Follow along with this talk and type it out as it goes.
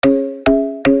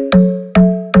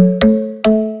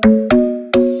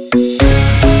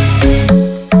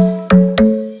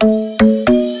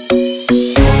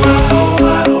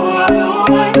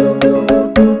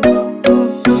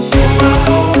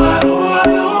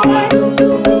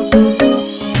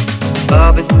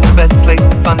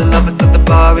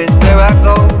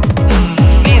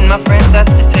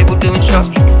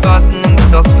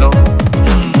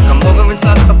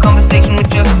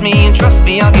trust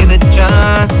me, I'll give it a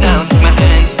chance. Now take my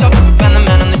hand, stop, and the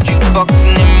man on the jukebox,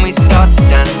 and then we start to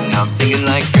dance. And now I'm singing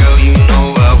like, girl, you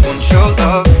know I want your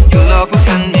love. Your love was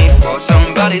handmade for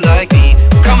somebody like me.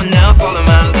 Come on now, follow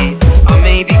my lead. I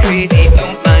may be crazy,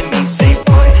 don't mind me. Say,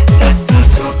 boy, let's not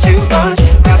talk too much.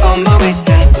 Grab on my waist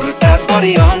and put that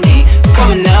body on me.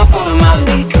 Come on now, follow my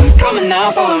lead. Come on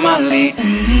now, follow my lead.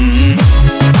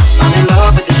 I'm in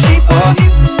love with the shape of you.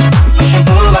 We push and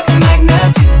pull like a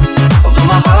magnet do. Although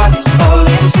my heart is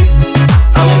falling too.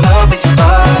 I'm in love with your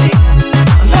body.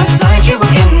 Last night you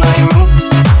were in my room,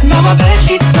 and now my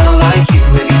bedsheets smell like you.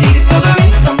 Every day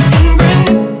discovering something brand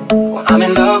new. I'm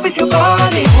in love with your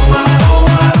body.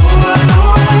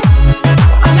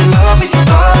 I'm in love with your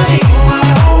body.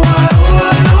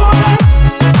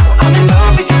 I'm in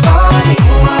love with your body.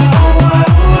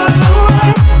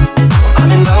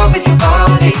 I'm in love with your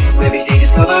body. Every day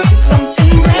discovering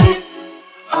something brand new.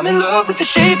 I'm in love with the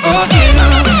shape of you.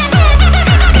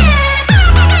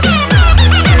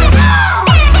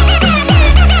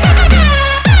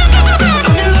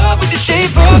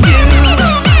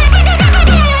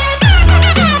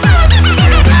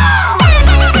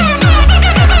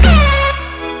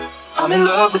 I'm in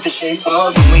love with the shape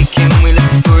of you. When we came, we let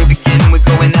the story begin. We're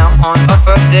going out on our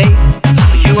first date.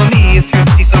 You and me are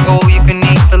thrifty, so all you can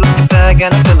eat. Fill up the bag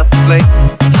and I fill up the plate.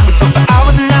 We talk for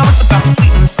hours and hours about the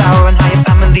sweet and the sour and how your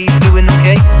family's doing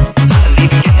okay. I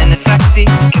leave you, get in the taxi,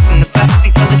 kissing the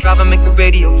backseat, tell the driver make the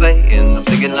radio play. And I'm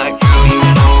thinking like, girl, you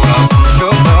know